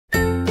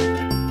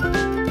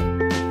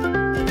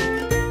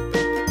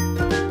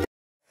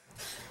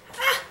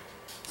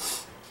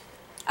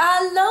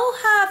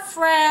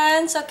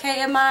Friends.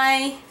 Okay, am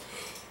I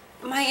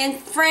in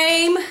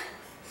frame?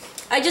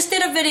 I just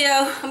did a video.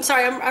 I'm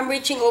sorry, I'm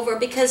reaching over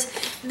because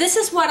this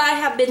is what I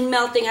have been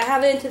melting. I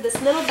have it into this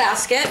little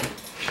basket,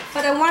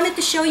 but I wanted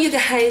to show you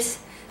guys.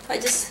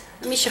 Let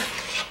me show.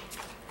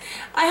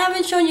 I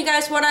haven't shown you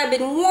guys what I've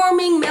been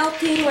warming,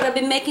 melting, what I've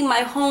been making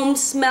my home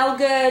smell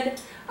good.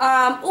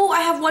 Oh,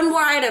 I have one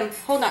more item.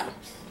 Hold on.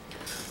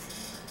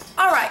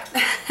 All right.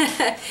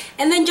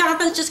 And then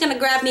Jonathan's just gonna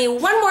grab me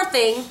one more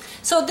thing.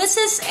 So this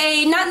is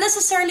not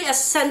necessarily a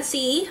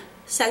Scentsy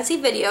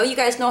video. You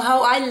guys know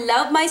how I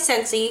love my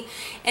Scentsy,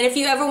 and if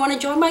you ever want to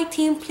join my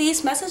team,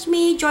 please message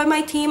me. Join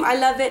my team. I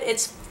love it.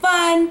 It's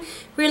fun.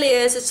 Really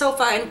is. It's so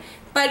fun.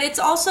 But it's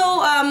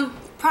also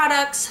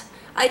products.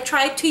 I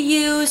try to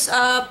use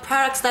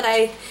products that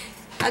I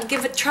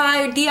give a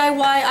try,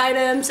 DIY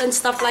items and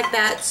stuff like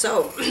that.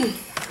 So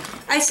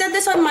I said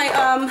this on my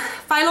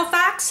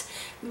Filofax,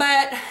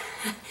 but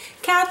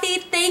Kathy,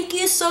 thank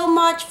you so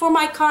much for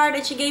my card,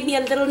 and she gave me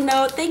a little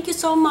note. Thank you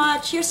so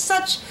much. You're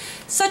such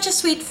a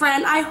sweet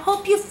friend. I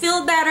hope you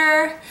feel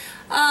better.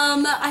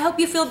 I hope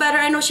you feel better.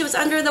 I know she was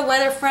under the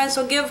weather, friend,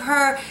 so give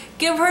her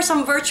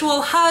some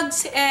virtual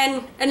hugs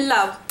and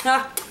love.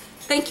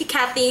 Thank you,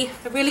 Kathy.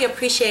 I really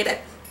appreciate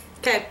it.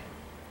 Okay.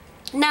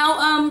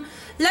 Now,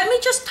 let me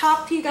just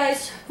talk to you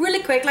guys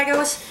really quick. Like I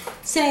was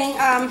saying,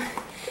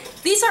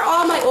 these are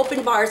all my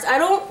open bars. I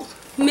don't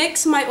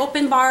mix my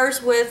open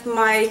bars with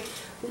my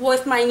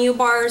new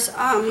bars.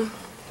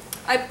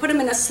 I put them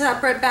in a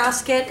separate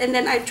basket, and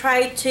then I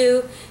try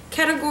to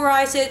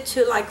categorize it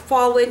to like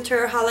fall,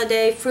 winter,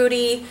 holiday,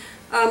 fruity,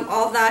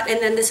 all that.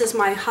 And then this is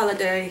my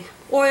holiday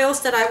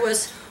oils that I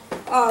was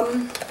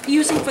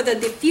using for the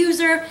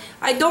diffuser.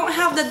 I don't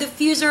have the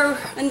diffuser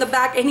in the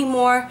back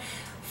anymore.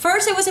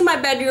 First it was in my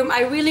bedroom.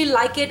 I really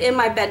like it in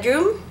my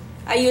bedroom.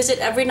 I use it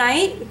every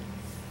night.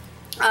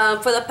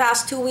 For the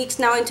past 2 weeks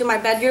now into my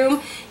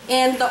bedroom.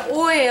 And the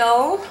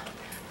oil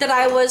that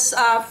I was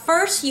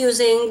first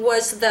using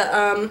was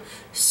the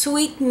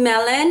sweet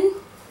melon.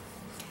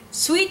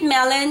 Sweet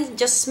melon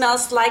just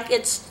smells like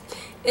it's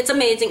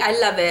amazing. I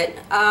love it.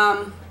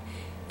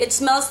 It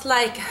smells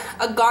like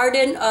a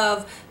garden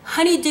of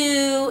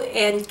honeydew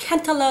and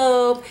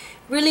cantaloupe.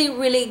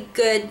 Really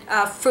good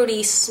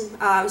fruity scent.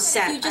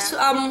 If you just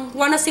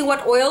want to see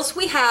what oils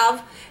we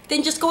have,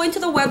 then just go into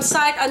the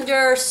website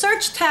under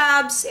search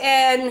tabs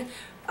and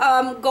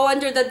go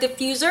under the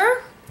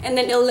diffuser, and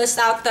then it'll list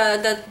out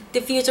the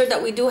diffuser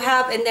that we do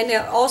have, and then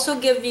it'll also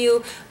give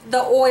you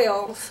the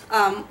oils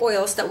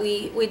that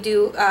we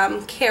do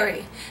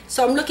carry.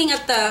 So I'm looking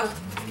at the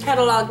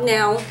catalog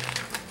now.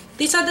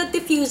 These are the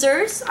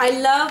diffusers. I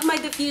love my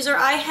diffuser.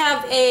 I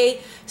have a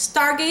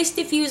Stargaze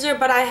diffuser,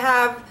 but I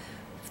have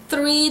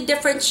 3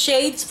 different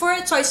shades for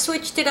it, so I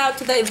switched it out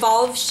to the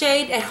Evolve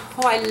shade, and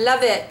oh, I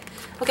love it.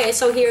 Okay,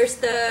 so here's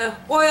the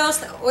oils.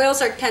 The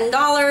oils are $10.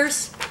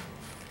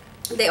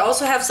 They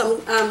also have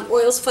some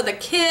oils for the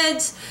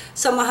kids,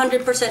 some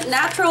 100%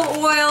 natural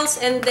oils,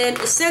 and then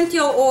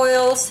essential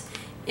oils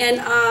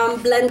and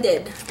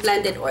blended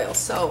oils.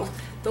 So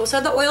those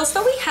are the oils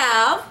that we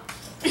have.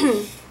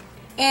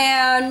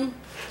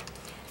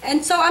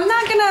 And so I'm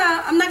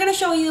not gonna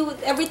show you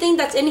everything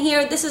that's in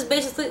here. This is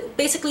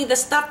basically the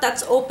stuff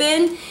that's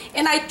open,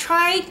 and I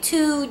try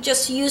to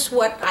just use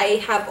what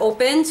I have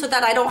open so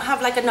that I don't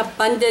have like an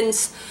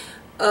abundance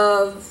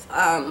of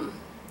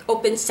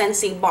open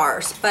Scentsy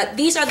bars. But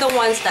these are the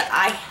ones that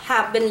I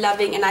have been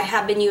loving and I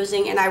have been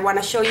using, and I want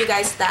to show you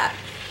guys that.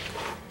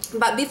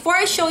 But before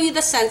I show you the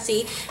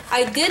Scentsy,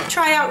 I did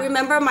try out,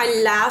 remember my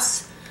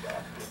last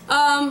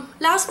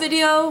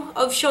video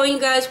of showing you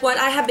guys what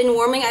I have been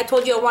warming. I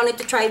told you I wanted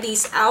to try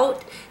these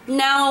out.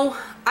 Now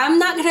I'm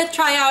not gonna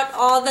try out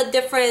all the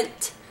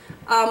different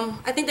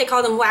I think they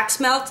call them wax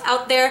melts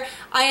out there.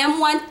 I am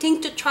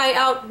wanting to try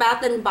out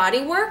Bath and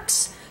Body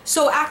Works.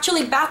 So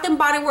actually Bath and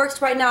Body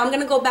Works right now, I'm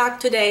gonna go back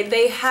today.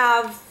 They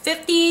have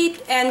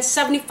 50 and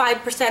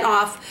 75%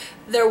 off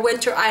their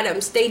winter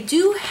items. They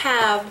do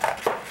have,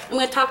 I'm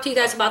gonna talk to you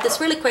guys about this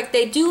really quick.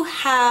 They do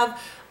have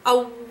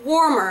a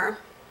warmer.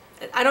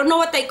 I don't know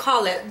what they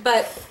call it,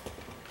 but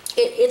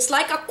it's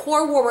like a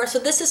core warmer. So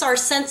this is our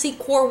Scentsy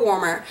core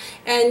warmer,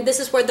 and this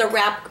is where the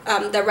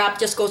wrap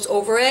just goes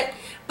over it.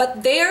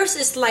 But theirs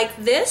is like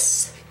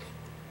this,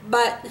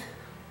 but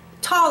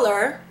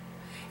taller,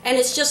 and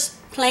it's just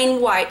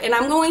plain white. And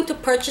I'm going to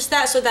purchase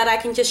that so that I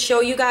can just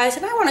show you guys,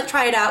 and I want to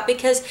try it out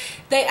because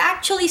they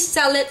actually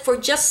sell it for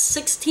just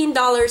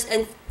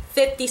 $16.50.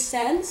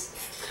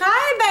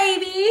 Hi,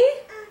 baby.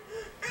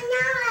 I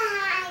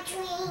have a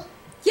drink.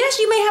 Yes,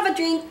 you may have a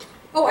drink.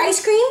 Oh,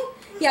 ice cream?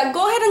 Yeah,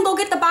 go ahead and go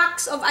get the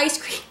box of ice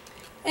cream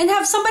and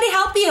have somebody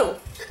help you.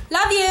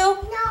 Love you.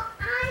 No,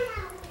 I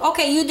know.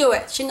 Okay, you do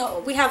it.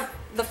 We have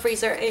the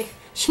freezer.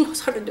 She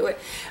knows how to do it.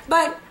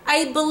 But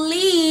I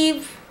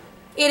believe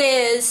it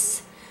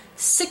is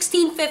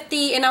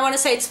 $16.50, and I want to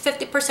say it's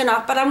 50%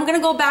 off. But I'm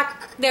gonna go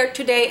back there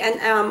today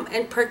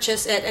and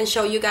purchase it and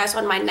show you guys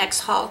on my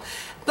next haul.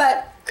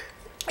 But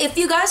if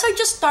you guys are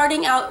just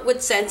starting out with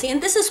Scentsy,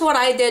 and this is what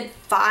I did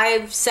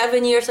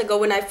 5-7 years ago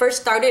when I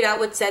first started out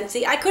with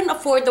Scentsy, I couldn't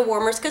afford the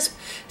warmers because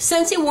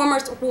Scentsy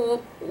warmers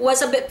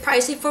was a bit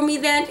pricey for me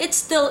then. It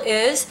still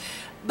is,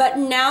 but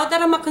now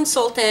that I'm a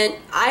consultant,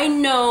 I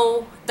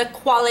know the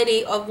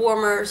quality of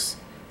warmers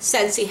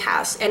Scentsy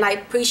has, and I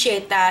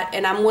appreciate that,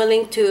 and I'm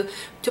willing to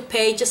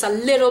pay just a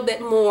little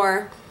bit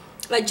more,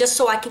 like just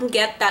so I can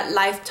get that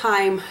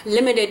lifetime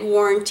limited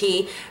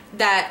warranty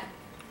that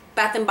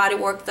Bath and Body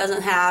Works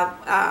doesn't have,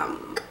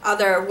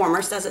 other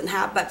warmers doesn't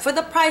have. But for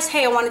the price,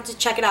 hey, I wanted to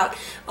check it out.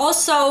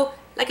 Also,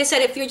 like I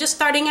said, if you're just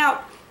starting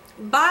out,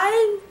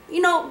 buy,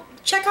 you know,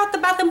 check out the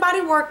Bath and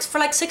Body Works for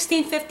like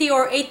 $16.50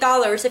 or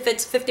 $8 if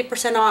it's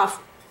 50%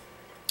 off.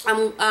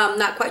 I'm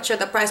not quite sure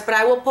the price, but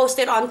I will post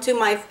it onto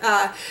my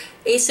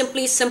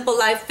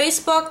Asimplysimplelife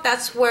Facebook.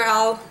 That's where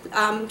I'll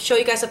show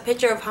you guys a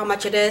picture of how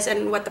much it is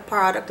and what the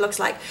product looks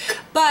like.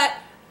 But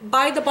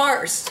buy the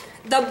bars.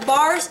 The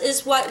bars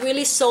is what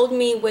really sold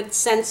me with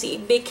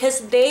Scentsy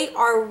because they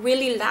are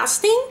really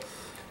lasting.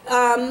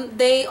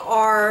 They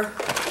are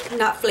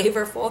not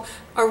flavorful,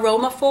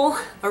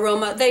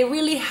 aroma. They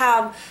really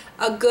have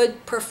a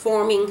good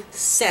performing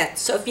scent.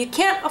 So if you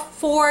can't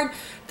afford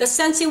the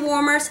Scentsy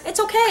warmers, it's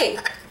okay.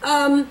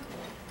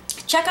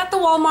 Check out the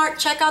Walmart,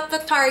 check out the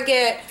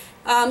Target,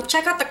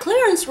 check out the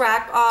clearance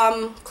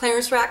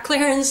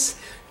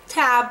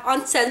tab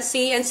on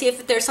Scentsy and see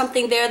if there's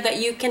something there that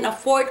you can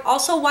afford.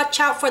 Also watch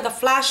out for the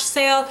flash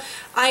sale.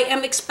 I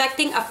am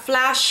expecting a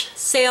flash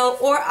sale,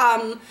 or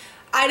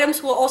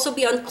items will also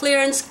be on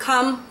clearance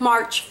come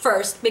March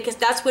 1st because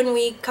that's when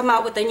we come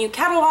out with a new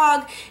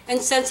catalog,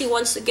 and Scentsy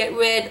wants to get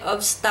rid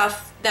of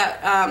stuff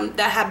that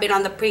that have been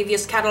on the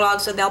previous catalog,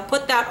 so they'll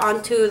put that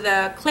onto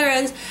the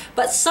clearance.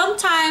 But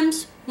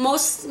sometimes,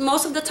 most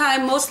of the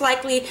time, most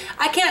likely,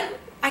 I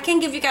can't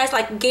give you guys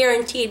like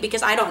guaranteed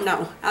because I don't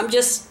know. I'm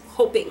just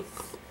hoping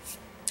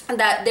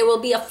that there will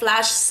be a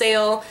flash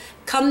sale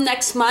come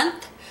next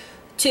month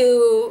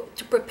to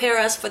prepare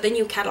us for the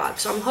new catalog.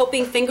 So I'm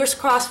hoping, fingers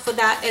crossed for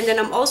that. And then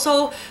I'm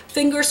also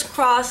fingers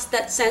crossed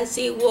that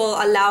Scentsy will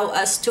allow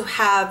us to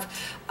have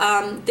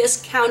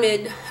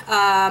discounted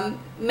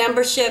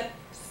membership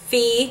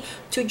fee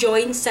to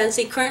join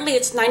Scentsy. Currently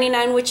it's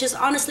 $99, which is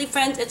honestly,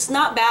 friends, it's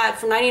not bad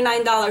for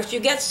 $99. You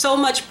get so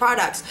much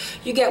products.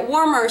 You get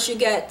warmers, you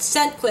get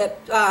scent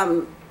clip,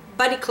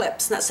 buddy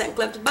clips, not scent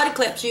clips, buddy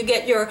clips. You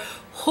get your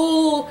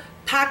whole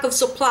pack of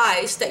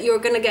supplies that you're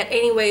gonna get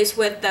anyways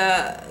with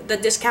the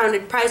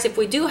discounted price if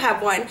we do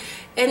have one.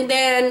 And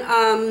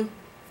then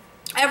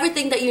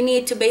everything that you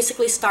need to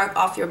basically start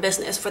off your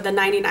business for the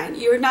 $99.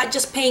 You're not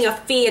just paying a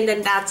fee and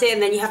then that's it,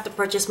 and then you have to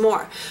purchase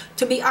more.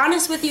 To be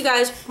honest with you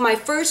guys, my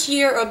first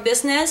year of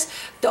business,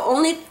 the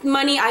only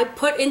money I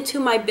put into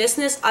my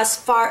business as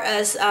far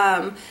as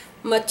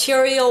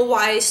material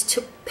wise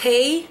to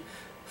pay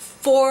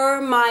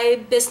for my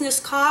business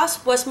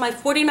cost was my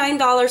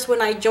 $49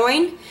 when I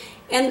joined.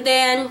 And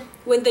then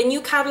when the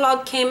new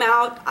catalog came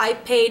out, I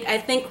paid, I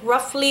think,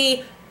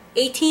 roughly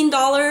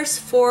 $18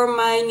 for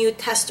my new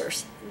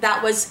testers.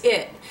 That was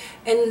it.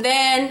 And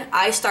then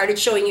I started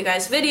showing you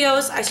guys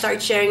videos. I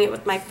started sharing it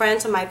with my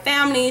friends and my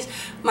families,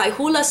 my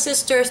hula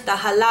sisters, the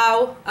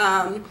halau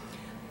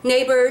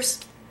neighbors.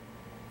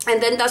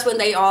 And then that's when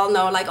they all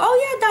know, like, oh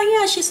yeah,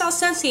 Diane, she sells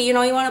Scentsy. You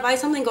know, you want to buy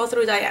something, go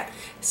through Diane.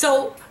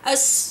 So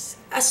as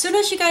soon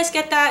as you guys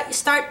get that, you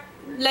start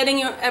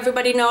letting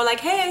everybody know,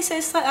 like, hey, I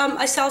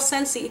sell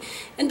Scentsy.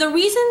 And the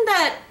reason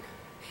that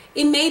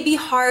it may be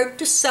hard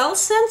to sell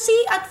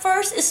Scentsy at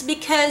first is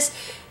because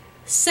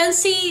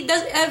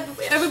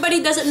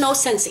everybody doesn't know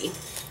Scentsy.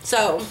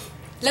 So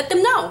let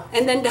them know,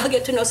 and then they'll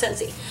get to know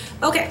Scentsy.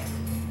 Okay,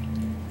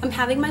 I'm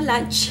having my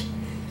lunch.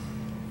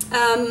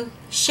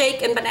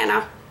 Shake and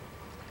banana.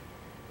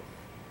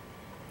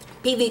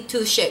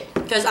 PV2 shake,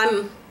 because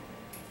I'm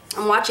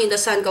watching the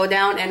sun go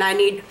down, and I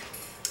need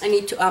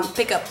to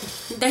pick up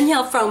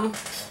Danielle from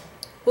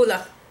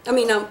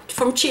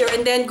from cheer,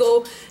 and then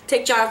go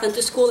take Jonathan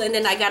to school, and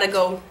then I gotta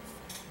go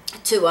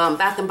to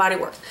Bath and Body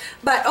Works.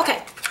 But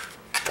okay,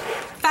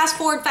 fast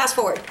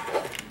forward.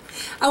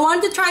 I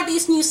wanted to try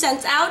these new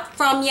scents out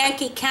from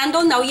Yankee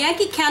Candle. Now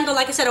Yankee Candle,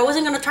 like I said, I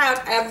wasn't gonna try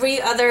out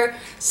every other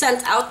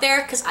scent out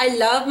there because I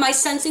love my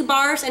Scentsy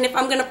bars, and if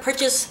I'm gonna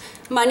purchase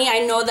money, I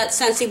know that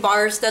Scentsy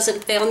bars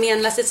doesn't fail me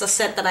unless it's a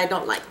scent that I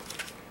don't like.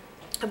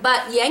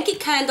 But Yankee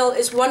Candle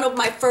is one of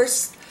my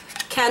first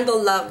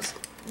candle loves.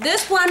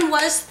 This one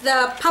was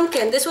the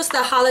pumpkin. This was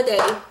the holiday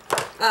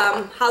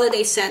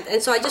scent,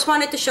 and so I just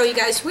wanted to show you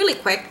guys really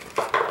quick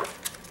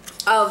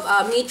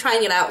of me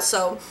trying it out.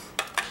 So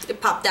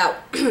it popped out.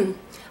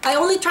 I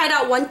only tried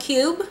out 1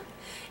 cube,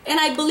 and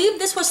I believe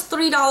this was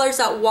 $3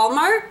 at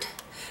Walmart.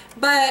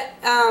 But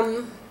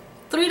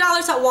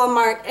 $3 at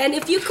Walmart, and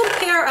if you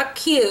compare a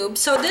cube,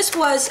 so this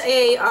was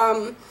a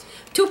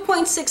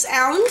 2.6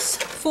 ounce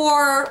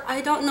for,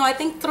 I don't know, I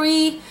think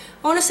I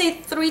want to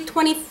say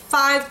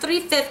 $3.25,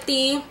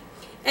 $3.50,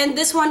 and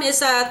this one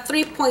is a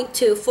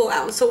 3.2 full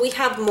ounce, so we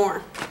have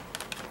more,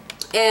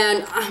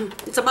 and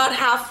it's about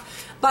half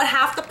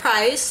the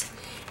price.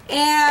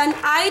 And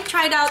I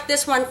tried out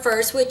this one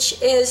first, which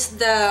is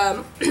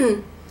the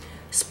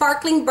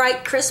Sparkling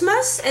Bright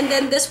Christmas, and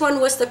then this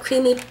one was the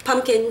Creamy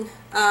Pumpkin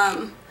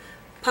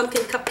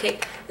pumpkin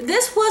cupcake.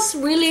 This was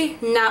really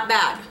not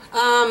bad.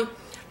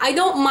 I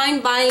don't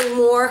mind buying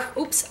more.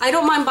 I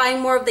don't mind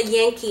buying more of the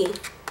Yankee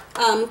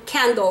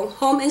candle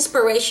Home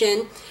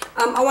Inspiration.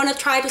 I want to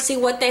try to see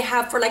what they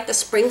have for like the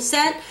spring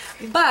scent,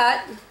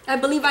 but I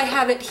believe I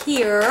have it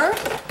here.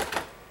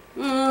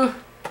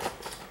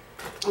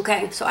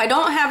 Okay, so I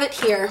don't have it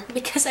here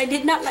because I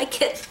did not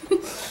like it.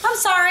 I'm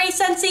sorry,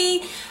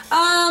 Scentsy.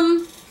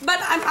 But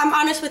I'm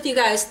honest with you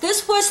guys.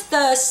 This was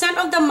the scent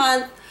of the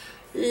month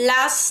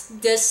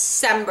last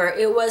December.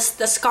 It was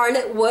the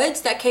Scarlet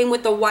Woods that came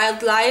with the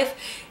Wildlife.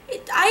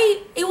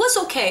 It was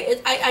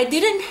okay. I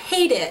didn't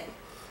hate it.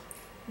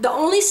 The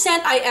only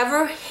scent I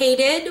ever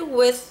hated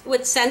with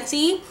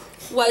Scentsy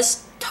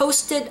was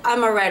Toasted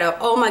Amaretto.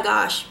 Oh my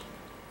gosh.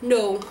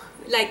 No.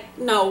 Like,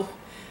 no.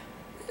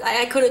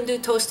 I couldn't do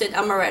Toasted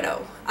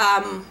Amaretto.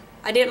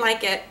 I didn't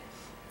like it.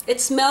 It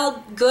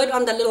smelled good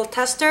on the little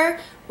tester.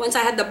 Once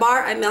I had the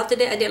bar, I melted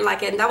it. I didn't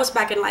like it. And that was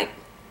back in like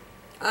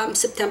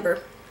September.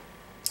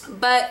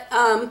 But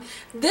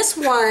this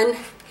one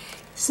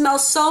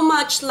smells so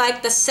much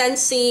like the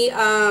Scentsy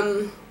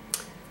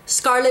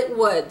Scarlet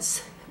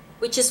Woods,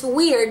 which is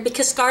weird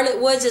because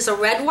Scarlet Woods is a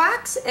red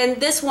wax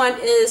and this one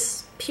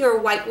is pure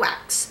white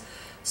wax.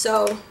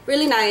 So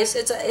really nice.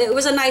 It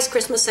was a nice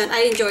Christmas scent.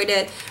 I enjoyed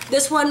it.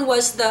 This one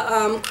was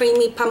the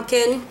Creamy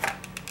Pumpkin.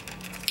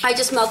 I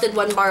just melted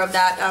one bar of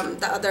that.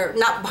 The other,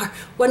 not bar,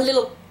 one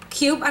little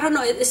cube. I don't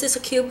know, is this a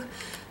cube?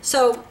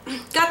 So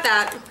got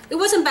that. It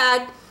wasn't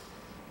bad.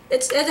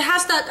 It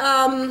has that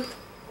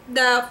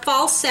the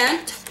fall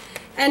scent,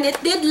 and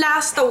it did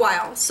last a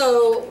while,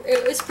 so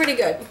it's pretty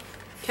good.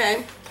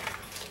 Okay.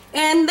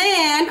 And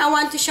then I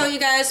want to show you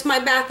guys my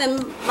Bath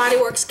and Body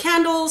Works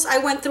candles. I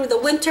went through the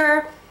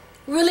winter.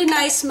 Really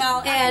nice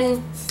smell,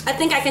 and I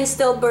think I can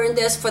still burn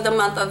this for the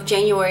month of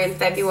January and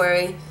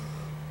February.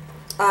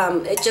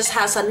 It just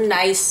has a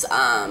nice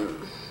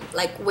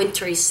like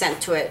wintry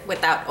scent to it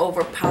without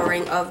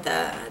overpowering of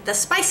the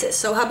spices.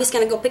 So hubby's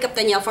gonna go pick up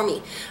Danielle for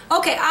me.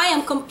 Okay, I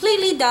am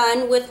completely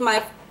done with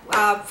my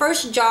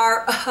first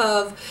jar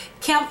of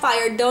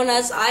campfire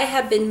donuts. I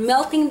have been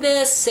melting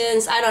this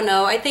since, I don't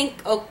know, I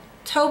think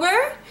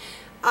October.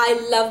 I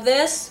love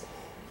this.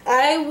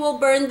 I will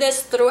burn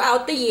this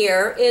throughout the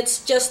year.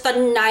 It's just a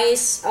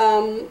nice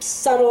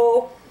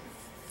subtle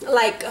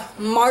like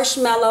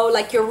marshmallow,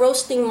 like you're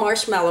roasting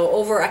marshmallow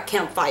over a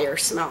campfire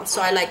smell.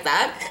 So I like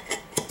that.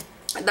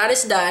 That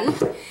is done.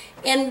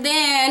 And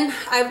then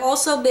I've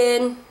also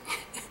been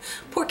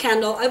poor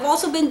candle, I've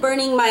also been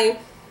burning my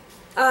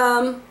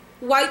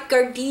white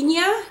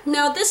gardenia.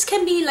 Now this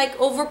can be like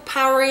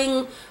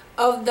overpowering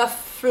of the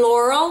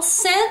floral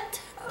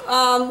scent,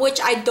 which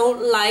I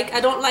don't like. I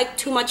don't like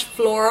too much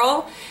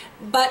floral,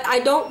 but I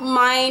don't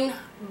mind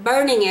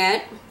burning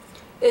it,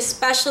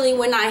 especially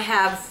when I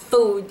have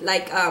food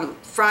like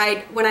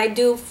when I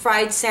do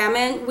fried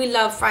salmon. We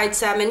love fried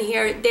salmon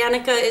here.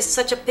 Danica is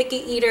such a picky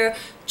eater.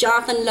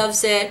 Jonathan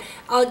loves it.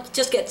 I'll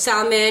just get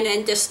salmon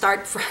and just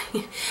start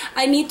frying.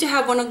 I need to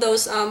have one of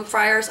those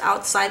fryers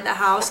outside the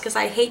house because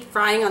I hate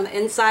frying on the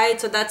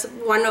inside. So that's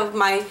one of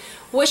my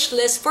wish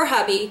lists for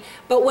hubby.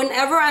 But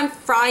whenever I'm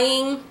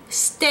frying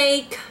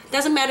steak,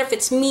 doesn't matter if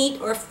it's meat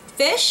or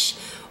fish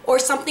or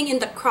something in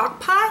the crock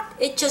pot,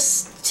 it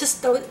just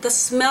the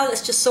smell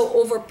is just so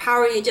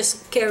overpowering. It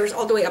just carries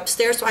all the way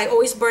upstairs. So I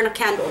always burn a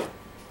candle.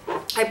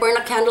 I burn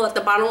a candle at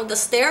the bottom of the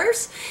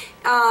stairs,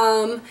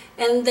 and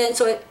then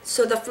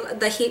so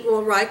the heat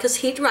will rise, because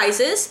heat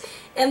rises,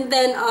 and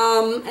then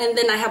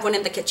I have one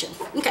in the kitchen.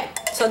 Okay,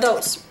 so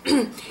those.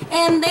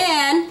 And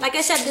then, like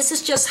I said, this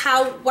is just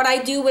what I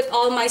do with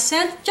all my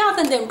scents.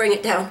 Jonathan didn't bring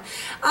it down.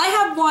 I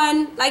have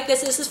one like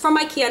this. This is from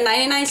IKEA,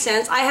 99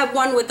 cents. I have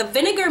one with a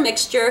vinegar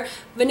mixture,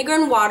 vinegar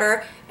and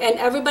water, and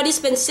everybody's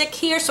been sick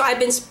here, so I've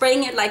been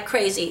spraying it like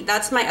crazy.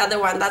 That's my other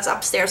one. That's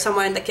upstairs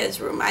somewhere in the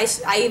kids' room. I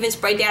even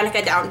sprayed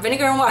Danica down.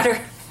 Vinegar and water.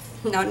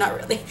 No, not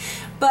really.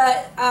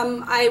 But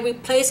I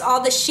replace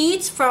all the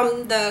sheets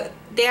from the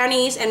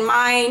Danny's and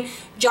mine,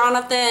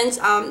 Jonathan's,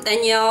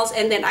 Danielle's,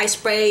 and then I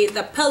spray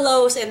the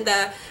pillows and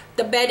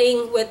the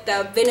bedding with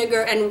the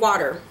vinegar and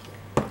water.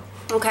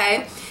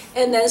 Okay,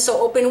 and then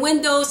so open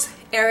windows,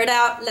 air it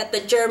out, let the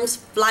germs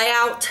fly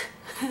out,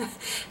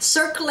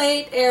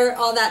 circulate, air,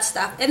 all that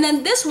stuff. And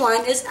then this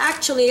one is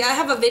actually, I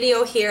have a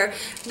video here.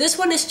 This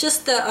one is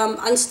just the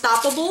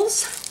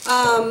Unstoppables.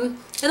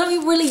 I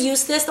don't really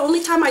use this. The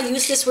only time I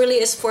use this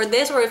really is for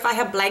this, or if I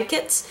have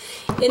blankets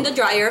in the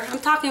dryer. I'm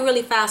talking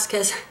really fast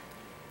because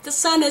the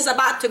sun is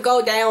about to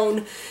go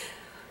down.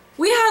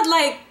 We had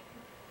like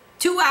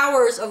 2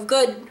 hours of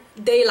good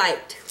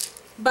daylight,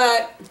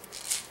 but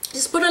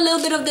just put a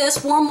little bit of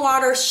this warm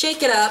water,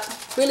 shake it up,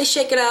 really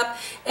shake it up.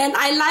 And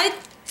I like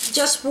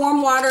just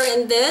warm water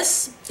in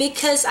this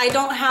because I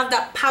don't have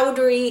that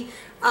powdery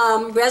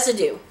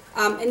residue.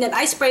 And then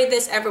I spray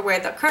this everywhere,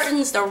 the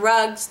curtains, the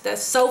rugs, the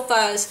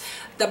sofas,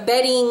 the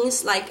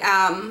beddings, like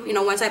you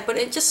know, once I put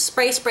it, just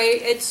spray.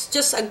 It's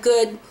just a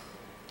good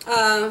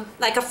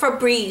like a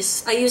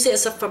Febreze. I use it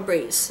as a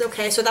Febreze.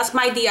 Okay, so that's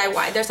my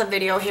DIY. There's a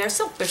video here.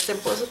 Super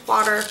simple. It's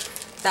water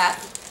that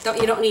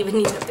you don't even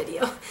need a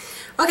video.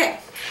 Okay,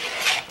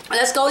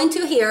 let's go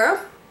into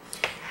here.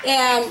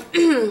 And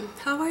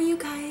how are you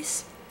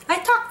guys? I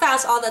talk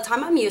fast all the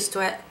time. I'm used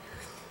to it.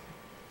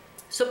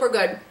 Super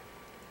good.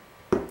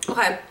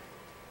 Okay,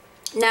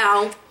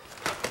 now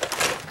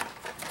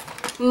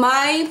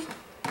my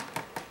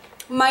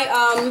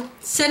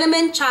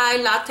cinnamon chai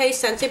latte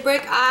Scentsy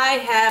brick, I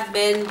have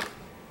been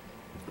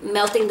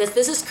melting this.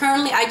 This is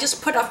currently, I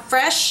just put a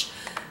fresh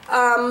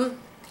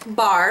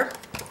bar.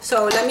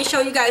 So let me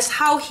show you guys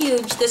how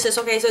huge this is.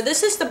 Okay, so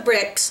this is the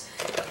bricks.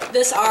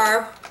 These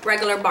are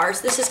regular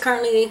bars. This is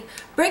currently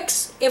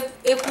bricks. If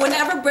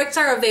whenever bricks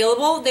are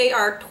available, they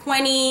are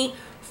 $24.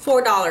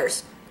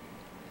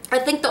 I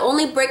think the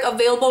only brick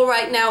available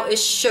right now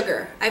is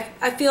sugar.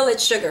 I feel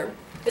it's sugar.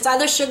 It's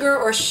either sugar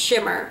or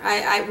shimmer.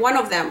 One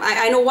of them.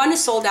 I know one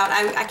is sold out.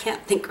 I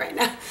can't think right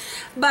now.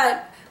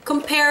 But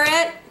compare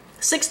it.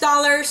 $6,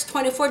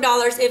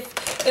 $24.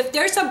 If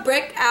there's a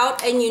brick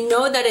out and you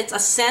know that it's a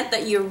scent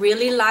that you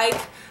really like,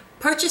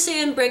 purchase it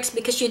in bricks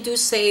because you do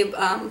save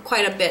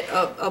quite a bit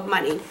of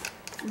money.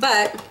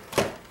 But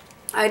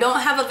I don't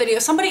have a video.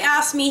 Somebody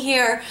asked me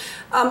here,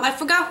 I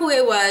forgot who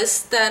it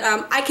was, that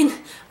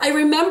I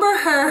remember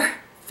her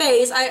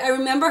face. I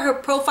remember her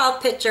profile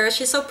picture.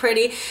 She's so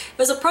pretty. It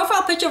was a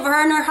profile picture of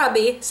her and her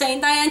hubby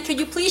saying, Diane, could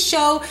you please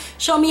show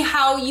me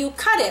how you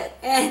cut it?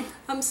 And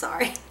I'm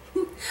sorry.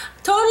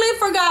 Totally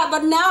forgot,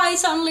 but now I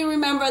suddenly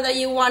remember that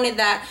you wanted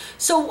that.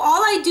 So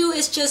all I do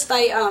is just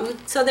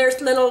so there's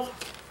little,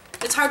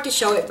 it's hard to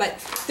show it, but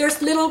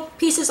there's little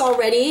pieces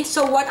already.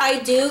 So what I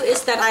do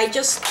is that I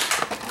just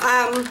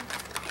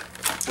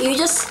you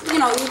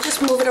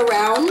just move it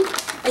around,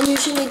 and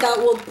usually that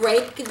will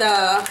break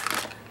the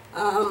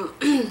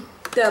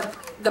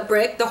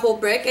brick, the whole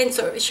brick. And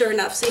so sure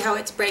enough, see how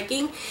it's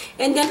breaking.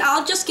 And then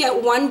I'll just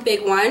get one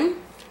big one.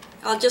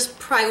 I'll just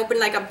pry open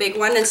like a big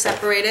one and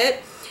separate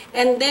it.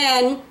 And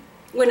then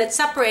when it's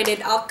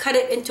separated, I'll cut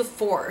it into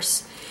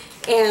fours.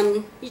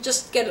 And you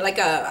just get like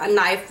a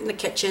knife in the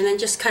kitchen and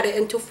just cut it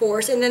into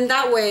fours. And then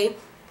that way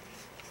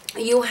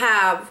you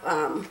have,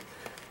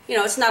 you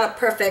know, it's not a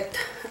perfect,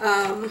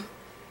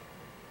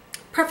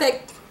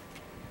 perfect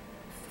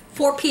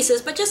 4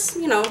 pieces, but just,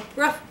 you know,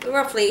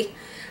 roughly.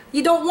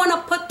 You don't want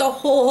to put the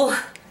whole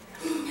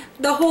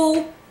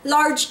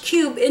large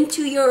cube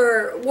into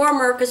your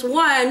warmer, because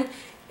one,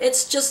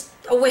 it's just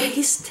a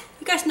waste.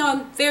 You guys know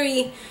I'm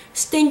very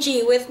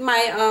stingy with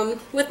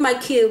my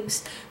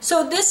cubes.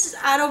 So this,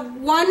 out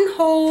of one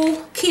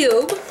whole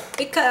cube,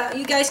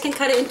 you guys can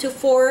cut it into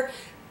 4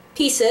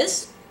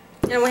 pieces.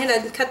 And I went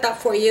ahead and cut that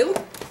for you.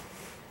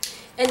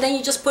 And then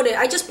you just put it,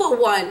 I just put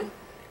 1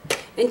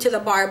 into the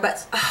bar,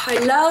 but I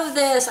love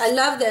this. I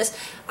love this.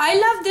 I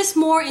love this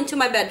more into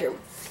my bedroom.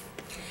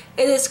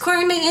 It is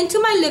currently into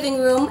my living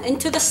room,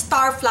 into the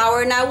star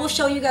flower, and I will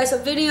show you guys a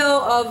video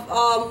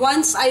of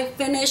once I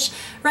finish.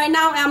 Right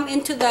now I'm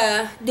into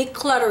the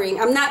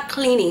decluttering. I'm not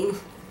cleaning.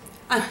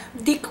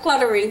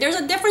 Decluttering. There's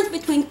a difference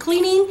between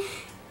cleaning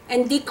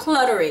and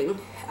decluttering.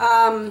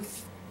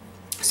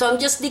 So I'm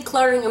just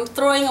decluttering. I'm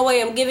throwing away.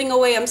 I'm giving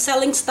away. I'm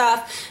selling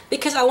stuff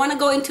because I want to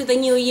go into the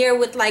new year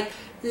with like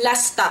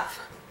less stuff.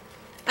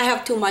 I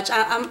have too much.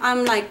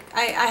 I'm like,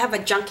 I have a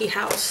junky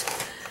house.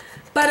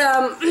 But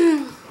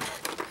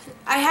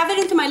I have it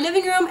into my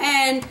living room,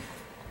 and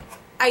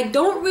I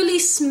don't really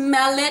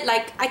smell it.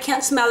 Like, I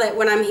can't smell it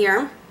when I'm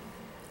here.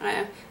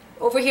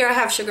 Over here I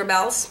have Sugar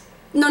Bells.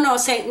 No,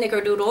 Saint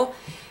Nickerdoodle.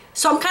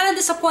 So I'm kind of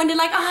disappointed,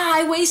 like,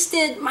 I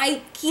wasted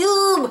my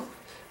cube,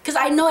 because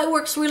I know it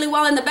works really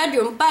well in the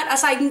bedroom. But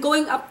as I'm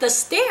going up the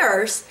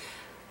stairs,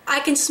 I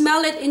can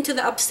smell it into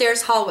the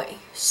upstairs hallway.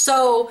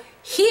 So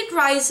heat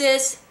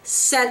rises,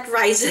 scent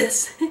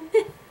rises.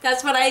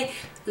 That's what I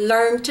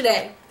learned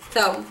today.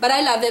 So, but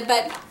I love it.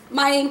 But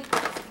my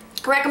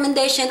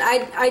recommendation,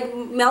 I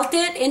melt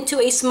it into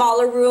a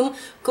smaller room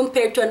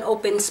compared to an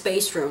open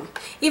space room.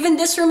 Even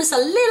this room is a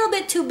little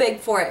bit too big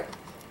for it.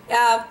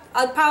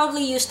 I'll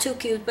probably use 2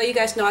 cubes, but you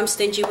guys know I'm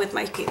stingy with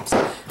my cubes.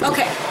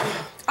 Okay,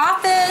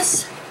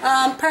 office,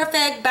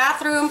 perfect.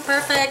 Bathroom,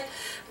 perfect.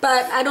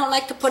 But I don't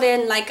like to put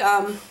in like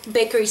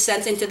bakery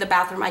scents into the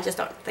bathroom. I just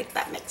don't think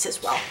that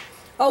mixes well.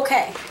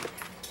 Okay,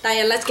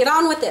 Diane, let's get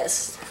on with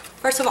this.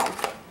 First of all,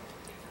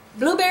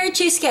 blueberry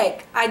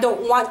cheesecake. I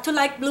don't want to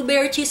like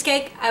blueberry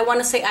cheesecake. I want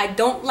to say I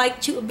don't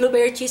like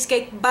blueberry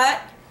cheesecake,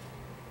 but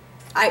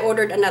I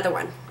ordered another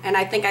one, and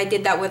I think I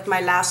did that with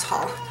my last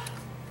haul.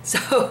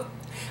 So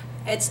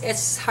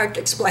it's hard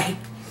to explain.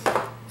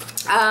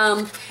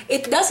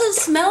 It doesn't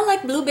smell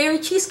like blueberry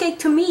cheesecake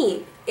to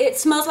me. It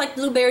smells like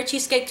blueberry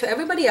cheesecake to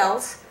everybody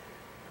else,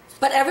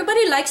 but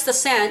everybody likes the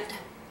scent.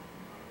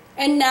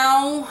 And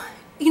now,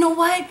 you know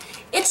what?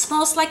 It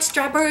smells like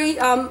strawberry.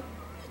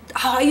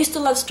 I used to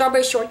love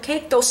strawberry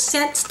shortcake, those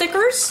scent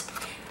stickers.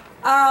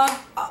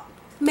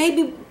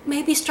 Maybe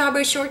maybe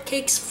Strawberry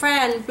Shortcake's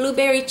friend,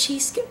 Blueberry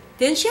Cheesecake.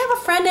 Didn't she have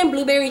a friend named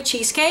Blueberry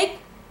Cheesecake?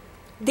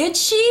 Did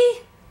she?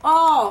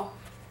 Oh,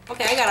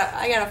 okay,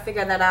 I gotta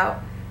figure that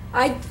out.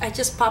 I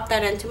just popped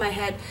that into my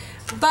head.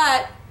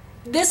 But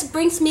this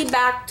brings me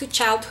back to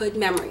childhood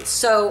memories.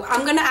 So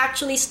I'm gonna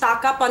actually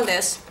stock up on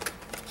this.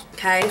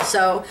 Okay,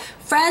 so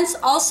friends,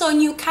 also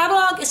new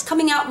catalog is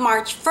coming out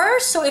March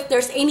 1st. So if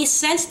there's any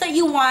scents that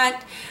you want,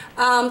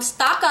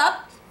 stock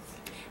up.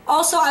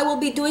 Also, I will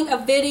be doing a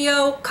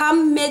video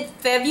come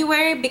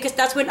mid-February because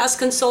that's when us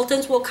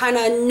consultants will kind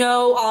of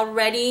know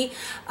already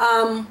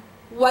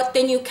what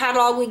the new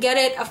catalog. We get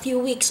it a few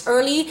weeks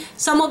early.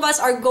 Some of us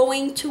are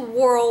going to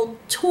world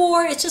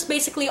tour. It's just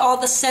basically all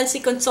the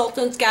Scentsy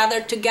consultants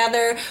gathered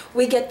together.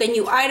 We get the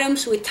new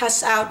items, we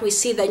test out, we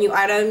see the new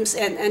items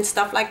and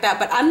stuff like that.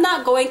 But I'm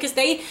not going because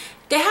they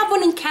have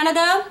one in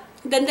Canada,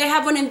 then they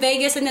have one in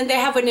Vegas, and then they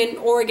have one in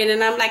Oregon,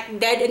 and I'm like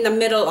dead in the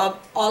middle of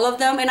all of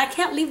them, and I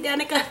can't leave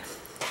Danica.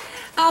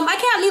 I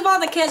can't leave all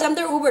the kids. I'm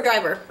their Uber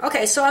driver.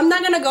 Okay, so I'm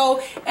not gonna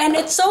go. And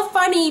it's so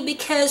funny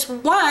because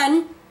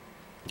one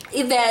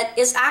event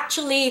is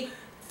actually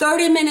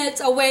 30 minutes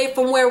away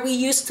from where we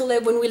used to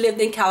live when we lived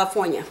in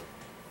California.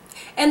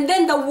 And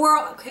then the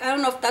world, I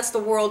don't know if that's the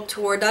world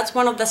tour. That's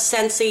one of the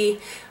Scentsy,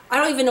 I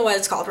don't even know what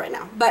it's called right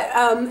now. But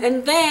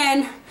and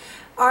then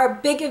our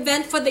big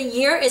event for the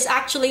year is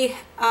actually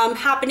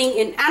happening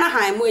in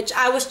Anaheim, which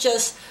I was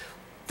just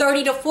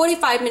 30 to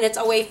 45 minutes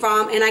away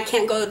from, and I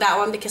can't go to that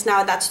one because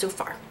now that's too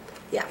far.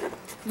 Yeah,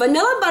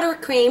 vanilla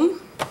buttercream,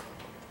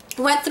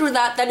 went through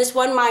that. That is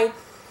one I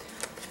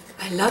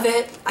love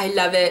it. I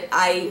love it.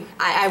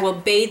 I will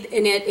bathe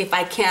in it if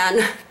I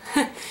can.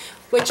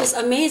 Which is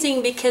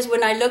amazing because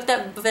when I looked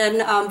at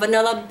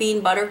vanilla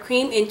bean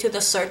buttercream into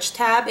the search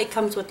tab, it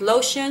comes with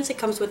lotions, it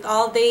comes with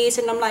all these,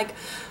 and I'm like,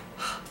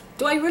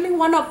 do I really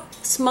want to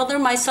smother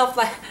myself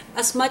like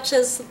as much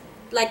as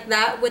like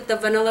that with the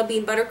vanilla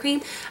bean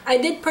buttercream? I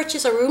did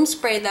purchase a room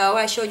spray though.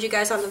 I showed you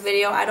guys on the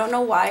video. I don't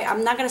know why.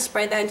 I'm not gonna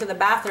spray that into the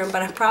bathroom,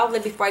 but I probably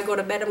before I go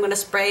to bed I'm gonna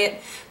spray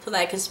it so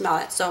that I can smell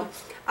it. So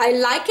I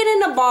like it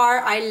in a bar.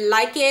 I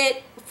like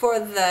it for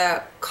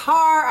the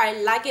car. I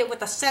like it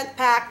with a scent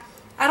pack.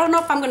 I don't know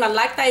if I'm gonna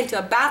like that into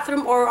a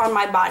bathroom or on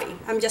my body.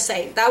 I'm just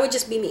saying, that would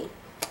just be me.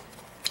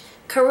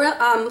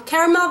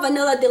 Caramel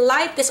Vanilla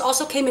Delight. This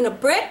also came in a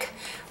brick,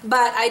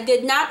 but I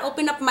did not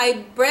open up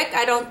my brick,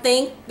 I don't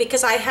think,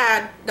 because I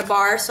had the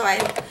bar. So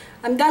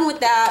I'm done with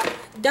that.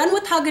 Done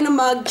with Hug in a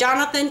Mug.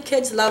 Jonathan,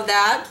 kids love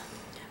that.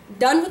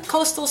 Done with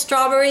Coastal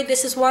Strawberry.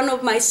 This is one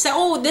of my,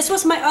 this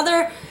was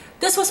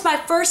my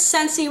first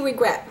Scentsy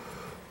regret,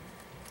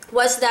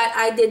 was that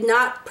I did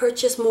not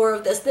purchase more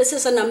of this. This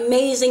is an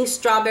amazing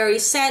strawberry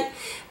scent.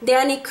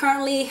 Danny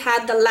currently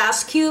had the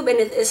last cube and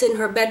it is in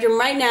her bedroom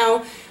right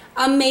now.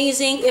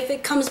 Amazing. If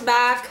it comes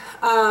back,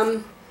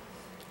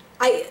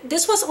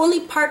 this was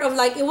only part of,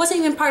 like, it wasn't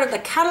even part of the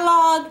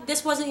catalog.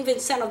 This wasn't even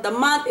scent of the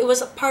month. It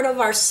was a part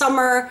of our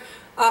summer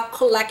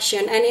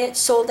collection, and it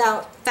sold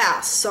out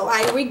fast. So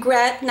I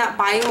regret not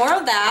buying more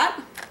of that.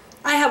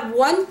 I have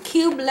one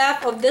cube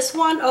left of this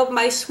one of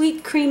my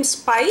sweet cream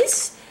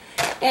spice,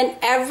 and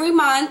every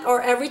month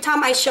or every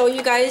time I show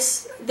you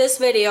guys this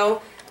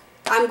video,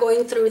 I'm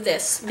going through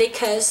this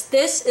because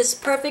this is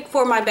perfect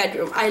for my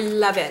bedroom. I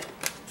love it.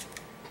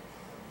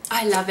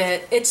 I love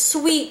it. It's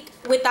sweet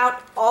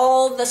without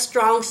all the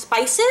strong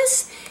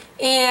spices,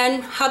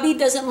 and hubby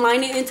doesn't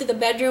mind it into the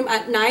bedroom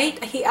at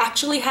night. He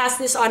actually has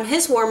this on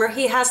his warmer.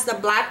 He has the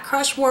Black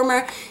Crush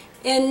warmer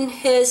in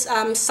his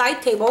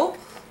side table,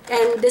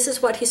 and this is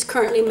what he's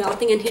currently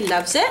melting, and he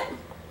loves it.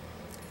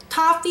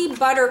 Toffee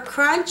Butter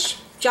Crunch.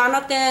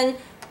 Jonathan,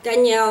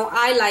 Danielle,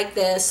 I like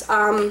this.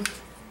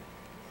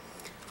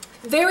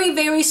 Very,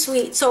 very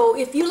sweet. So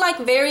if you like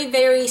very,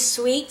 very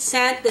sweet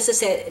scent, this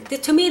is it.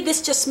 To me, this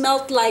just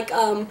smelled like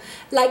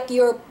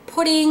you're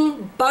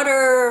putting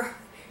butter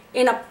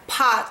in a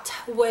pot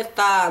with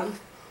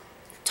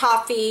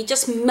toffee,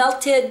 just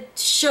melted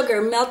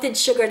sugar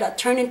that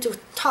turned into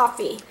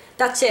toffee.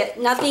 That's it.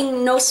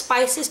 Nothing, no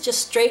spices,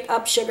 just straight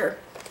up sugar.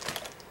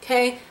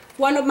 Okay.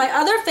 One of my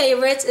other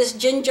favorites is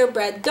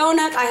Gingerbread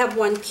Donut. I have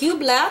one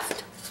cube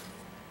left.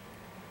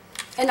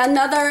 And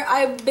another,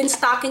 I've been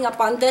stocking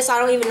up on this. I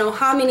don't even know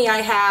how many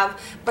I have,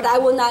 but I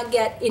will not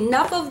get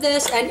enough of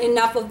this and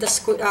enough of the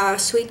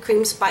sweet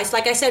cream spice.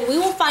 Like I said, we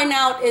will find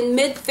out in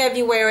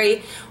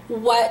mid-February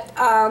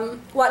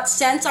what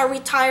scents are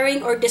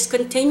retiring or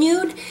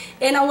discontinued.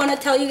 And I want to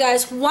tell you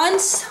guys,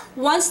 once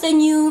the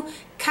new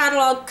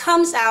catalog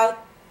comes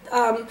out,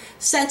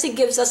 Scentsy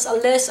gives us a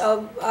list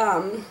of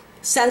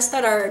scents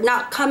that are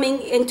not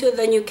coming into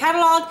the new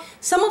catalog.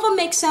 Some of them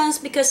make sense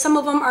because some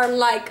of them are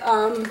like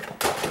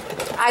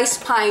ice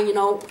pine, you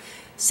know.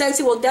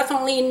 Scentsy will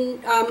definitely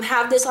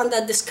have this on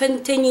the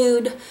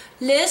discontinued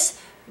list,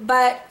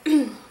 but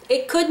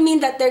it could mean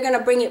that they're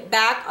gonna bring it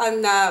back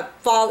on the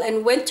fall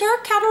and winter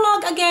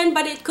catalog again,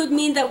 but it could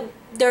mean that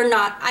they're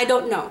not. I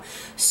don't know.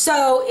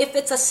 So if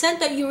it's a scent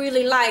that you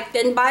really like,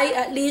 then buy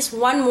at least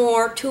one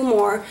more, two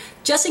more,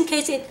 just in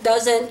case it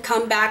doesn't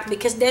come back,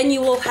 because then you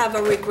will have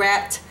a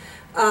regret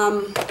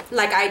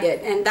like I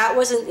did, and that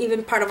wasn't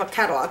even part of a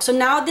catalog. So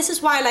now this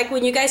is why, like,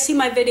 when you guys see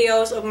my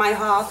videos of my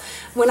haul,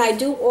 when I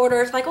do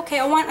orders, like, okay,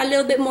 I want a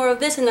little bit more of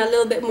this and a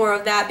little bit more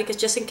of that, because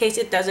just in case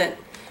it doesn't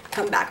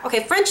come back.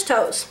 Okay, French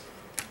toast.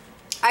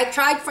 I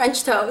tried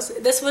French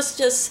toast. This was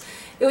just,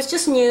 it was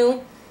just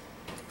new.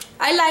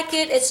 I like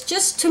it. It's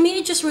just, to me,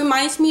 it just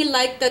reminds me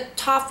like the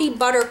toffee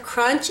butter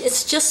crunch.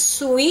 It's just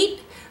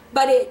sweet,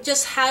 but it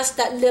just has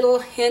that little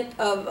hint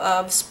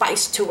of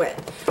spice to it.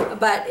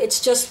 But it's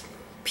just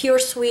pure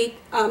sweet,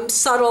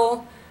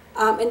 subtle,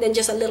 and then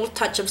just a little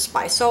touch of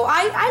spice. So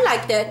I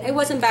liked it. It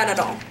wasn't bad at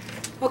all.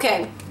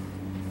 Okay,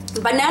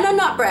 banana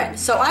nut bread.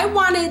 So I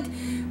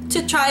wanted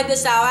to try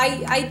this out.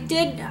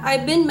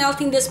 I've been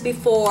melting this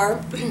before,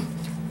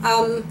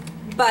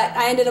 but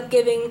I ended up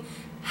giving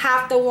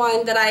half the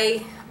one that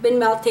I've been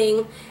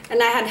melting,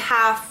 and I had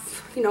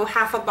half, you know,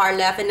 half a bar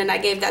left, and then I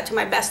gave that to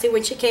my bestie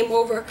when she came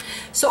over.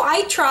 So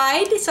I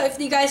tried, so if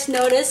you guys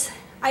notice,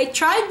 I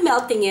tried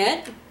melting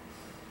it,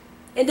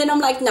 and then I'm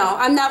like, no,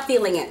 I'm not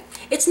feeling it.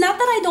 It's not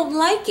that I don't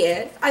like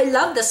it. I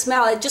love the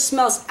smell. It just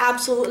smells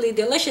absolutely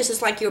delicious.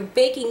 It's like you're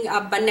baking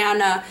a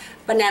banana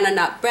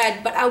nut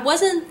bread, but I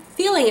wasn't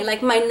feeling it.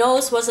 Like, my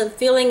nose wasn't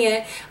feeling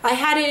it. I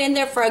had it in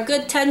there for a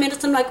good 10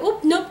 minutes. I'm like, oh,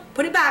 nope,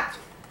 put it back.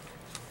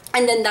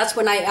 And then that's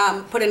when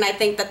I put in, I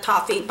think, the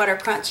toffee butter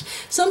crunch.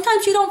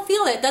 Sometimes you don't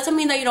feel it. Doesn't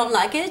mean that you don't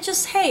like it. It's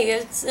just, hey,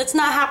 it's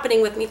not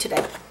happening with me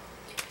today.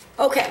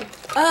 Okay,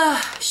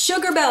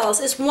 Sugar Bells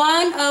is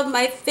one of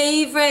my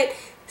favorite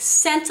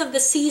scents of the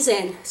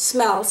season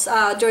smells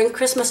during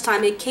Christmas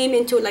time. It came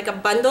into like a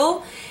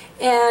bundle,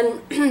 and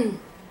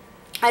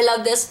I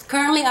love this.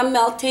 Currently I'm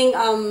melting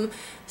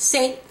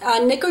Saint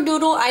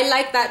Nickerdoodle. I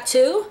like that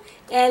too.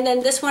 And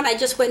then this one I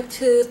just went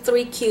to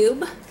 3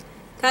 cube.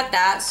 Got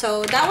that.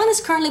 So that one is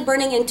currently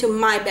burning into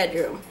my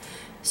bedroom.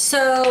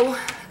 So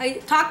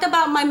I talked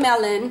about my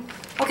melon.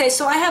 Okay,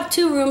 so I have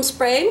 2 room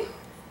spray.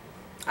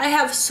 I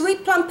have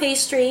sweet plum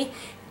pastry,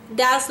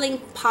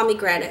 dazzling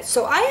pomegranate.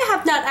 So I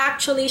have not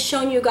actually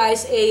shown you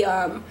guys a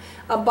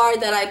bar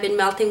that I've been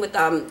melting with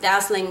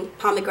dazzling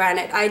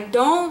pomegranate. I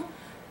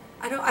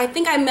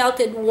think I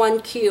melted 1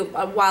 cube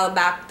a while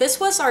back. This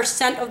was our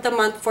scent of the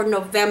month for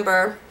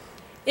November.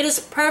 It is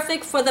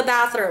perfect for the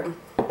bathroom.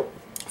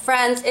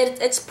 Friends,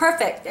 it's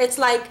perfect. It's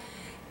like,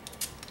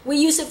 we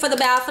use it for the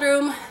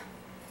bathroom,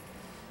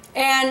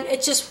 and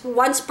it's just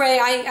 1 spray.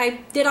 I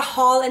did a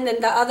haul, and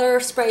then the other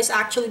spray is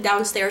actually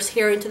downstairs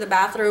here into the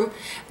bathroom.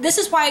 This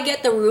is why I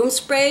get the room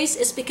sprays,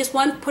 is because,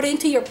 one, put it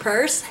into your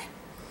purse.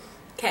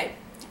 Okay,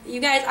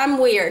 you guys, I'm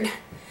weird.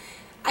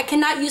 I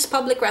cannot use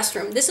public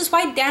restroom. This is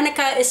why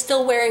Danica is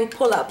still wearing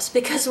pull-ups,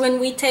 because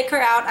when we take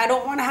her out, I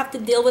don't want to have to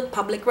deal with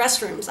public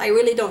restrooms. I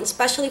really don't,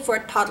 especially for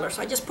a toddler.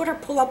 So I just put her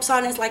pull-ups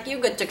on. It's like,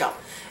 you're good to go.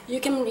 You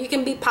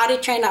can be potty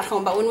trained at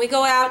home, but when we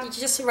go out, you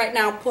just, right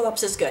now,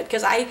 pull-ups is good,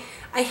 because I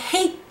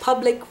hate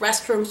public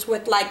restrooms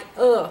with like,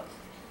 I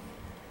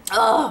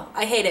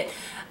hate it.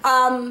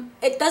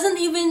 It doesn't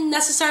even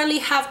necessarily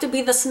have to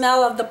be the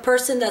smell of the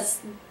person that's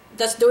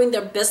doing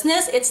their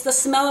business. It's the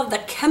smell of the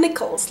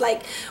chemicals.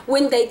 Like,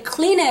 when they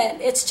clean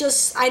it, it's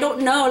just, I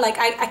don't know, like,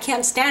 I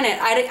can't stand it.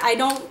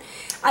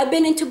 I've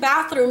been into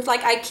bathrooms like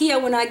IKEA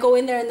when I go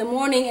in there in the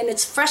morning and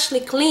it's freshly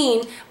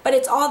clean, but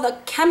it's all the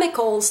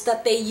chemicals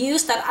that they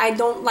use that I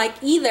don't like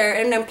either,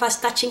 and then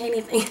plus touching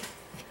anything.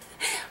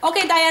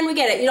 Okay, Diane, we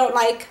get it. You don't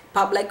like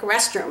public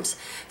restrooms.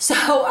 So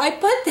I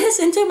put this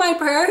into my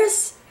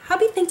purse.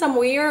 Hubby thinks I'm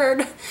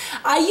weird.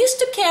 I used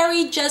to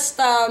carry just,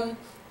 I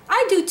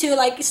do too,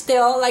 like,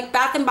 still, like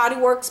Bath and Body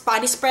Works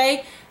body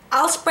spray.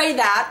 I'll spray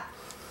that,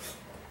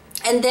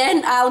 and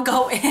then I'll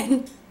go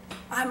in.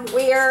 I'm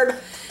weird.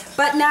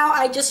 But now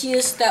I just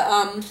use the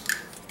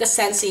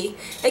Scentsy,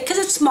 because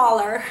it's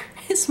smaller.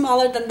 It's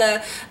smaller than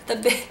the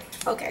big.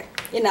 Okay,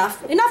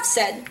 enough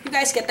said. You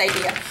guys get the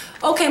idea.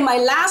 Okay, my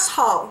last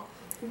haul.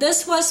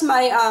 This was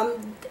my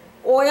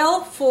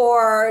oil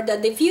for the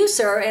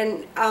diffuser,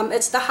 and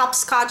it's the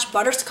hopscotch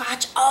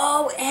butterscotch.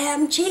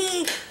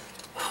 OMG.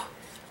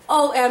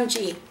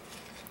 OMG.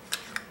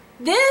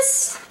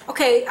 This,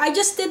 okay, I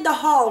just did the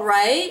haul,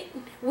 right?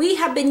 We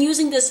have been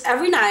using this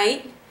every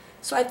night,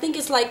 so I think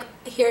it's like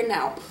here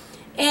now.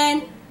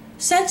 And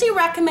Scentsy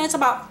recommends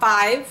about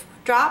 5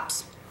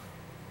 drops.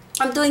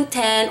 I'm doing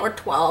 10 or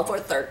 12 or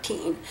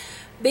 13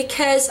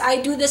 because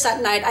I do this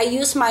at night. I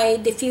use my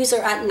diffuser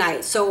at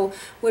night, so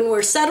when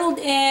we're settled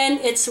in,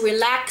 it's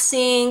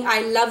relaxing.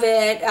 I love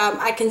it.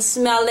 I can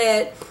smell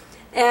it,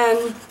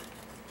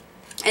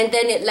 and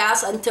then it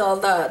lasts until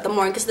the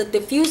morning, because the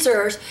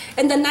diffusers,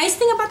 and the nice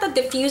thing about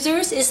the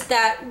diffusers is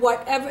that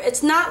whatever,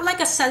 it's not like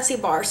a Scentsy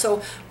bar.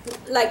 So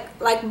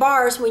like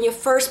bars, when you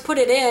first put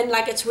it in,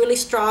 like, it's really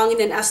strong, and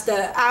then as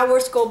the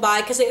hours go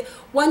by, because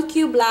 1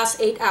 cube lasts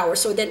 8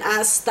 hours, so then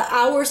as the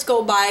hours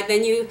go by,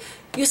 then you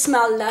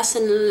smell less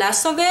and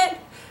less of it.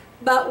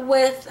 But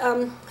with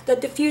the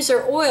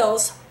diffuser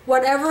oils,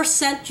 whatever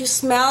scent you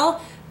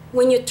smell,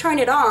 when you turn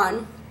it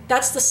on,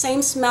 that's the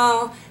same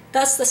smell.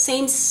 That's the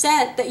same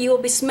scent that you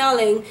will be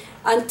smelling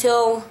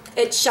until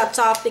it shuts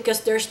off,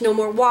 because there's no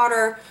more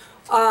water.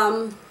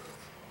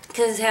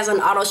 because it has an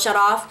auto shut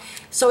off,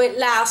 so it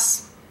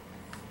lasts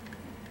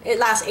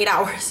 8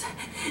 hours.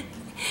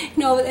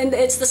 No, and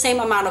it's the same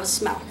amount of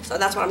smell. So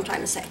that's what I'm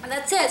trying to say. And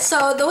that's it.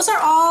 So those are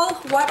all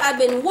what I've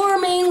been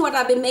warming, what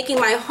I've been making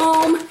my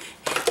home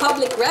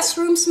public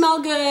restroom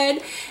smell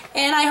good.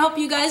 And I hope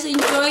you guys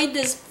enjoyed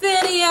this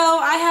video.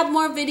 I have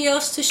more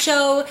videos to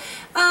show.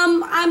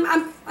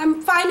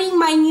 I'm finding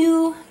my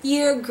new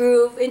year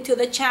groove into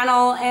the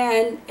channel,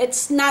 and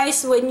it's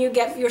nice when you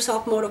get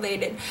yourself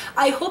motivated.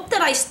 I hope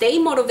that I stay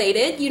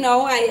motivated, you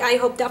know, I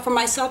hope that for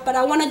myself, but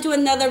I want to do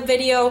another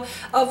video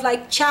of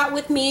like chat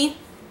with me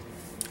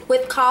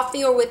with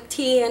coffee or with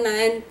tea,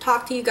 and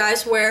talk to you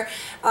guys where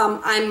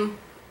I'm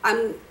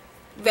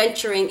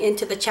venturing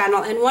into the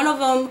channel. And one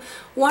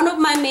of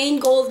my main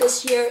goals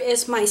this year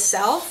is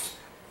myself.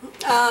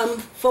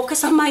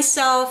 Focus on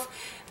myself,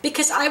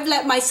 because I've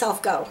let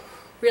myself go,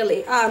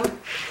 really. I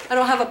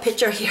don't have a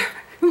picture here,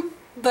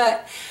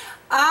 but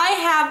I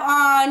have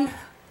on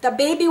the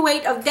baby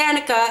weight of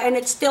Danica, and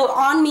it's still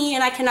on me,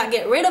 and I cannot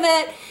get rid of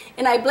it.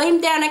 And I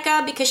blame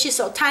Danica because she's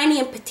so tiny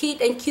and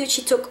petite and cute.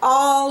 She took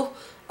all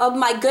of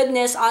my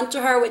goodness onto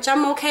her, which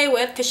I'm okay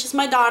with because she's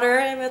my daughter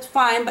and it's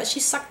fine, but she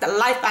sucked the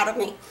life out of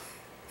me.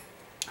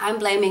 I'm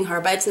blaming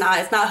her, but it's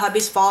not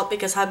hubby's fault,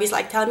 because hubby's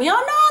like telling me, oh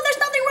no, there's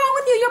nothing wrong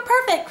with you, you're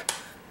perfect.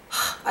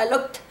 I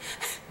looked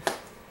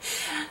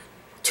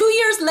 2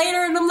 years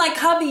later and I'm like,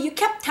 hubby, you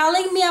kept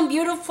telling me I'm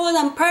beautiful and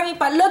I'm perfect,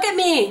 but look at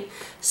me.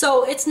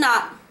 So it's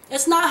not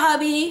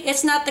hubby,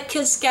 it's not the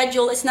kids'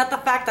 schedule, it's not the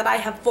fact that I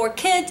have 4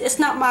 kids, it's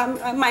not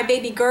my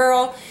baby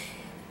girl.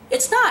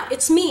 It's not,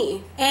 it's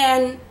me.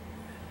 And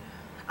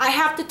I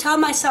have to tell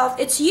myself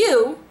it's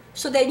you,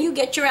 so then you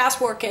get your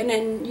ass working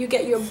and you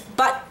get your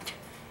butt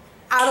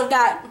out of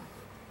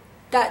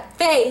that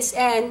phase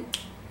and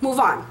move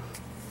on.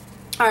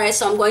 Alright,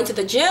 so I'm going to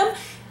the gym.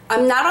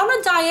 I'm not on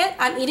a diet,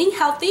 I'm eating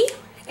healthy,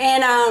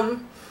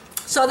 and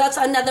so that's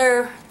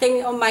another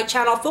thing on my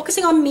channel,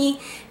 focusing on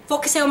me,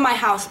 focusing on my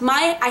house.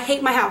 I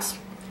hate my house.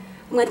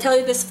 I'm going to tell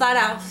you this flat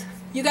out.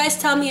 You guys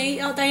tell me,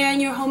 oh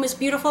Diane, your home is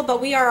beautiful, but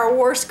we are our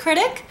worst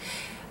critic.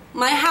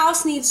 My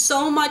house needs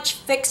so much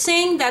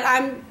fixing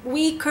that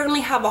we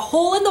currently have a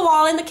hole in the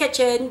wall in the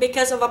kitchen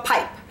because of a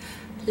pipe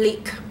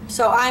leak.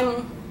 So I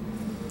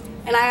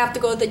have to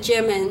go to the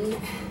gym and,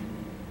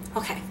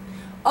 okay.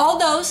 All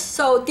those,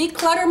 so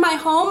declutter my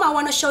home. I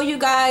want to show you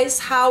guys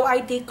how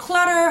I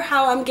declutter,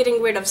 how I'm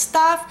getting rid of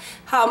stuff,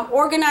 how I'm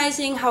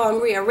organizing, how I'm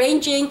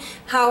rearranging,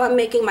 how I'm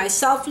making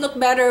myself look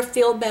better,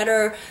 feel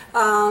better,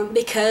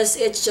 because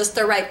it's just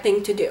the right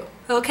thing to do.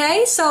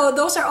 Okay, so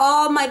those are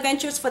all my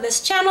ventures for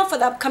this channel for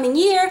the upcoming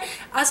year.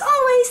 As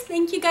always,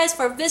 thank you guys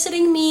for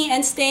visiting me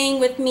and staying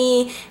with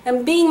me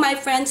and being my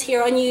friends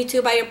here on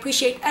YouTube. I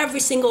appreciate every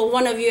single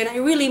one of you, and I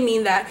really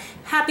mean that.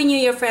 Happy New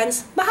Year,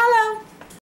 friends. Mahalo!